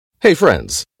Hey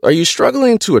friends, are you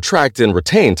struggling to attract and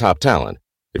retain top talent?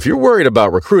 If you're worried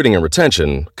about recruiting and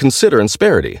retention, consider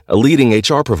Insperity, a leading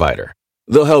HR provider.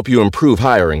 They'll help you improve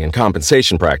hiring and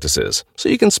compensation practices so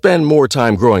you can spend more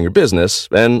time growing your business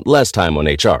and less time on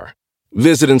HR.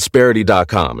 Visit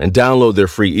Insperity.com and download their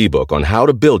free ebook on how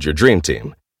to build your dream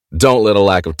team. Don't let a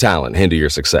lack of talent hinder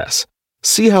your success.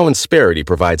 See how Insperity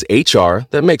provides HR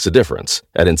that makes a difference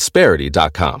at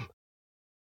Insperity.com.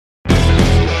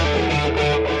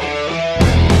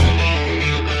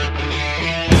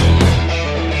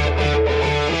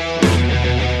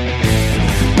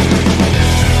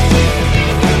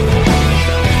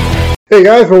 Hey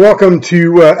guys, well welcome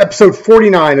to episode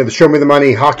 49 of the Show Me the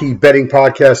Money Hockey Betting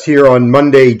Podcast here on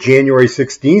Monday, January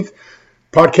 16th.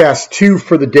 Podcast 2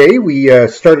 for the day. We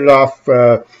started off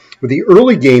with the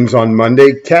early games on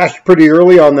Monday. Cashed pretty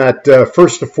early on that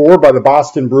first to four by the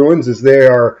Boston Bruins as they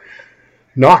are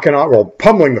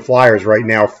pummeling the Flyers right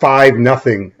now,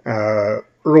 5-0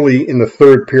 early in the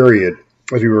third period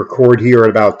as we record here at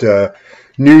about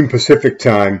noon Pacific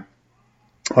time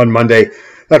on Monday.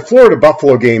 That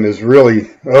Florida-Buffalo game is really,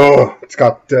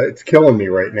 it's killing me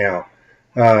right now.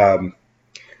 What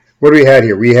do we had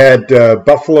here? We had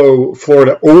Buffalo,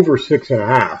 Florida over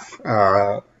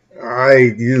 6.5.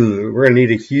 We're going to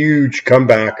need a huge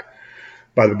comeback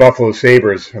by the Buffalo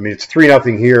Sabres. I mean, it's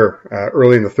 3-0 here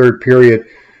early in the third period.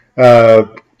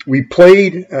 We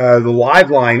played the live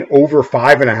line over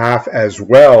 5.5 as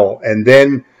well, and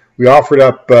then we offered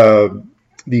up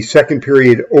the second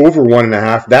period over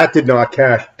 1.5. That did not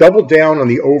cash. Doubled down on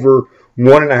the over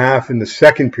 1.5 in the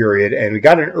second period, and we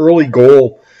got an early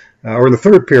goal, or in the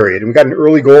third period, and we got an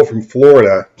early goal from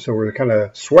Florida. So we're kind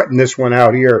of sweating this one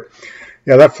out here.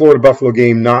 Yeah, that Florida-Buffalo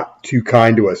game, not too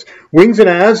kind to us. Wings and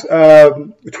As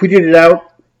tweeted it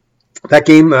out. That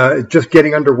game just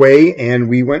getting underway, and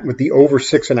we went with the over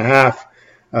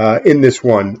 6.5 in this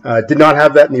one. Did not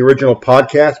have that in the original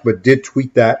podcast, but did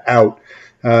tweet that out.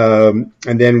 And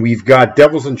then we've got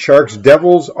Devils and Sharks.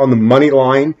 Devils on the money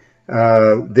line.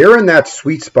 They're in that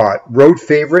sweet spot. Road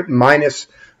favorite minus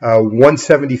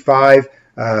 175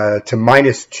 to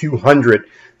minus 200.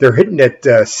 They're hitting at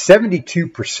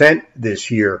 72% this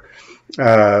year.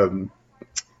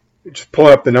 Just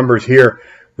pulling up the numbers here.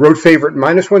 Road favorite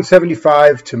minus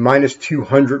 175 to minus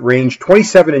 200 range.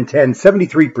 27-10,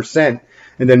 73%.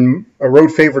 And then a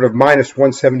road favorite of minus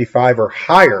 175 or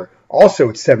higher. Also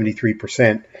at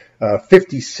 73%,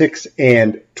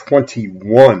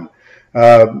 56-21.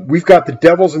 We've got the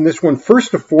Devils in this one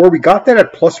first to four. We got that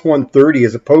at plus 130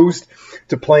 as opposed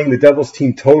to playing the Devils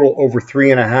team total over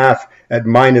 3.5 at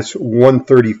minus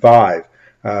 135.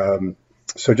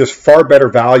 So just far better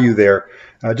value there.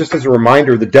 Just as a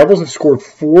reminder, the Devils have scored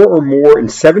 4 or more in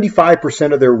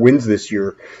 75% of their wins this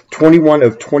year, 21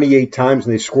 of 28 times,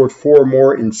 and they scored 4 or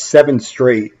more in 7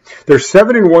 straight. They're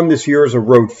 7-1 this year as a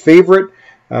road favorite.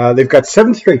 They've got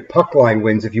 7 straight puck line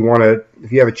wins if you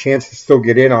have a chance to still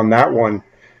get in on that one.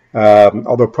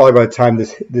 Although probably by the time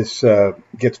this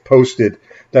gets posted,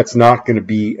 that's not going to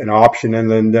be an option. And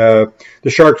then the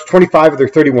Sharks, 25 of their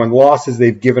 31 losses,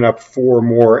 they've given up 4 or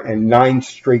more, and 9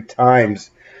 straight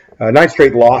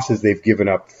losses they've given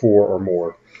up 4 or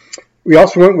more. We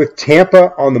also went with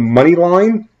Tampa on the money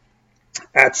line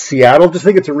at Seattle. Just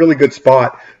think it's a really good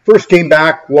spot. First game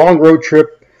back, long road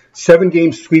trip,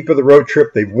 7-game sweep of the road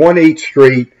trip. They've won 8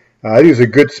 straight. I think it's a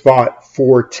good spot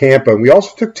for Tampa. We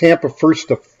also took Tampa first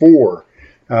to 4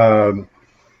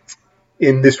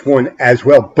 in this one as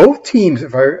well. Both teams,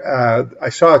 if I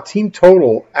saw a team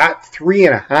total at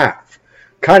 3.5.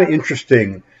 Kind of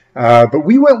interesting. But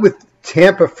we went with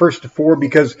Tampa first to 4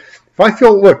 because if I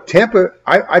feel, Tampa,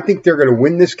 I think they're going to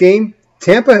win this game.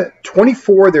 Tampa,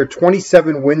 24, their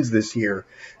 27 wins this year,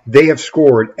 they have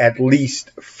scored at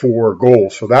least 4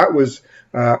 goals. So that was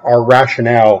our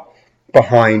rationale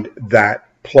behind that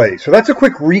play. So that's a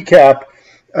quick recap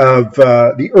of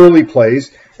the early plays.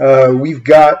 We've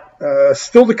got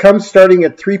still to come starting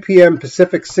at 3 p.m.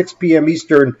 Pacific, 6 p.m.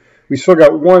 Eastern. We still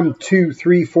got 1, 2,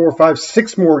 3, 4, 5,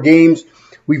 6 more games.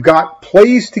 We've got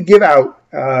plays to give out.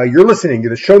 You're listening to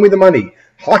the Show Me the Money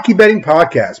Hockey Betting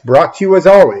Podcast, brought to you as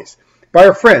always by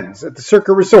our friends at the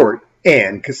Circa Resort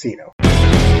and Casino.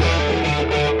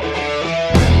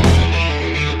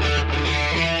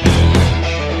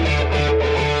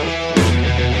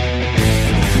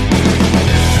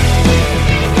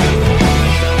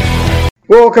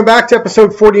 Welcome back to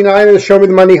episode 49 of the Show Me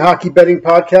the Money Hockey Betting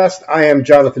Podcast. I am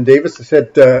Jonathan Davis. I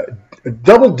said a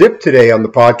double dip today on the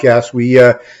podcast. We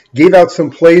gave out some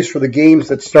plays for the games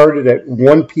that started at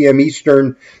 1 p.m.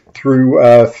 Eastern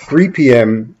through 3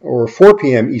 p.m. or 4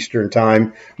 p.m. Eastern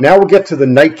time. Now we'll get to the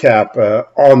nightcap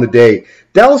on the day.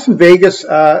 Dallas and Vegas,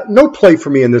 no play for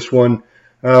me in this one.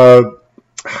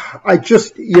 I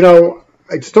just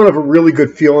don't have a really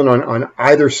good feeling on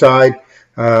either side.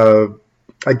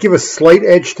 I'd give a slight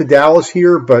edge to Dallas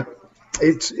here, but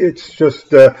it's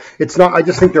not. I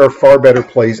just think there are far better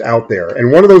plays out there.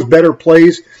 And one of those better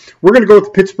plays, we're going to go with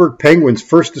the Pittsburgh Penguins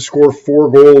first to score 4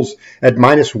 goals at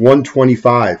minus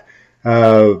 125.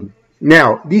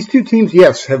 Now, these two teams,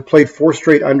 yes, have played 4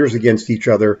 straight unders against each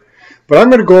other, but I'm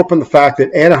going to go up on the fact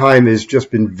that Anaheim has just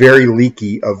been very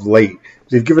leaky of late.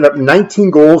 They've given up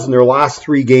 19 goals in their last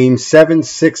 3 games, 7,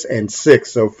 6, and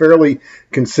 6, so fairly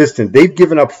consistent. They've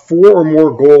given up 4 or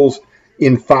more goals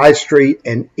in 5 straight,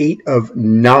 and 8 of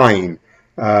 9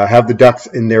 have the Ducks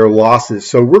in their losses.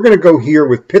 So we're going to go here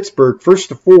with Pittsburgh first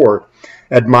to 4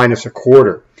 at minus a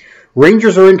quarter.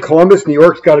 Rangers are in Columbus. New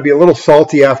York's got to be a little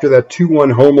salty after that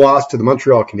 2-1 home loss to the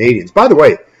Montreal Canadiens. By the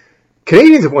way,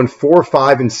 Canadiens have won 4,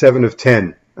 5, and 7 of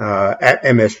 10 at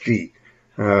MSG.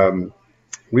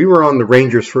 We were on the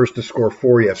Rangers first to score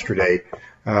 4 yesterday.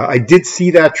 I did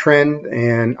see that trend,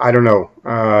 and I don't know.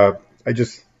 I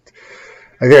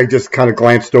think I just kind of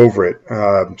glanced over it.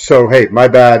 So, hey, my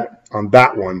bad on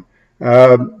that one.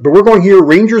 But we're going here,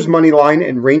 Rangers money line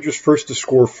and Rangers first to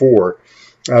score 4.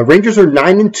 Rangers are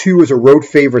 9-2 as a road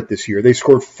favorite this year. They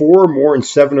scored 4 or more in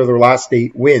 7 of their last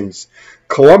 8 wins.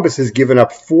 Columbus has given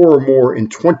up 4 or more in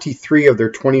 23 of their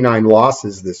 29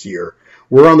 losses this year.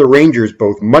 We're on the Rangers,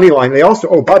 both money line. They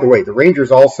also, by the way, the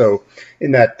Rangers also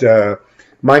in that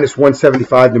minus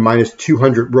 175 to minus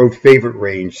 200 road favorite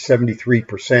range,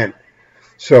 73%.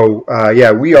 So,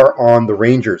 we are on the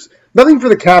Rangers. Nothing for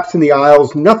the Caps and the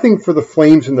Isles. Nothing for the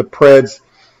Flames and the Preds.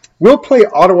 We'll play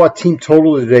Ottawa team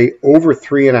total today over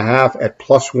 3.5 at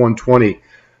plus 120.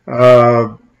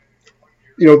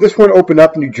 This one opened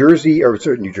up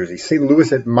St.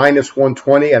 Louis at minus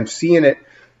 120. I'm seeing it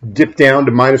dip down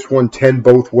to minus 110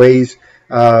 both ways.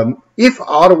 If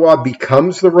Ottawa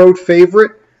becomes the road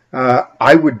favorite,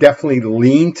 I would definitely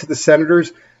lean to the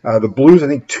Senators. The Blues, I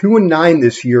think, 2-9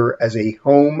 this year as a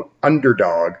home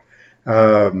underdog.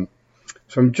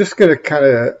 So I'm just going to kind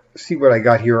of see what I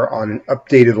got here on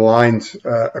updated lines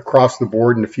across the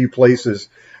board in a few places.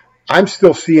 I'm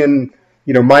still seeing,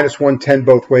 minus 110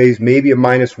 both ways, maybe a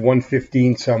minus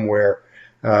 115 somewhere,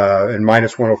 and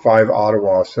minus 105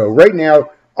 Ottawa. So right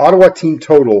now, Ottawa team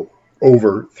total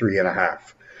over 3.5.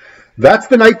 That's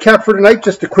the nightcap for tonight.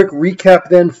 Just a quick recap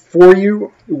then for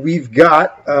you. We've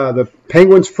got the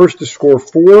Penguins first to score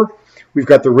 4. We've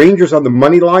got the Rangers on the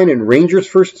money line and Rangers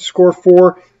first to score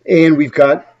 4. And we've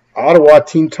got Ottawa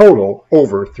team total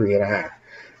over 3.5.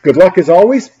 Good luck as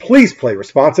always. Please play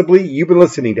responsibly. You've been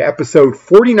listening to episode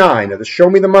 49 of the Show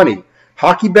Me the Money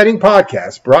Hockey Betting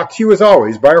Podcast, brought to you as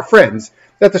always by our friends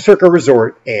at the Circa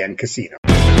Resort and Casino.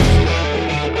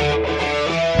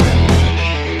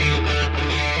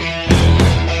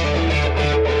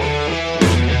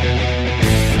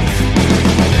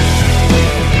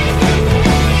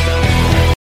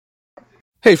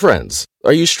 Hey friends,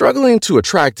 are you struggling to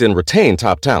attract and retain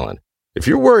top talent? If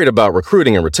you're worried about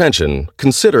recruiting and retention,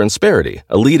 consider Insperity,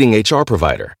 a leading HR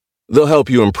provider. They'll help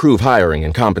you improve hiring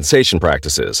and compensation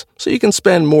practices so you can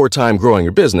spend more time growing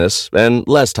your business and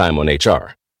less time on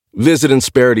HR. Visit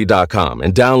Insperity.com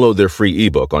and download their free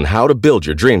ebook on how to build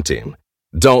your dream team.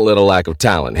 Don't let a lack of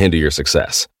talent hinder your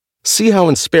success. See how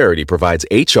Insperity provides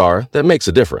HR that makes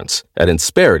a difference at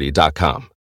Insperity.com.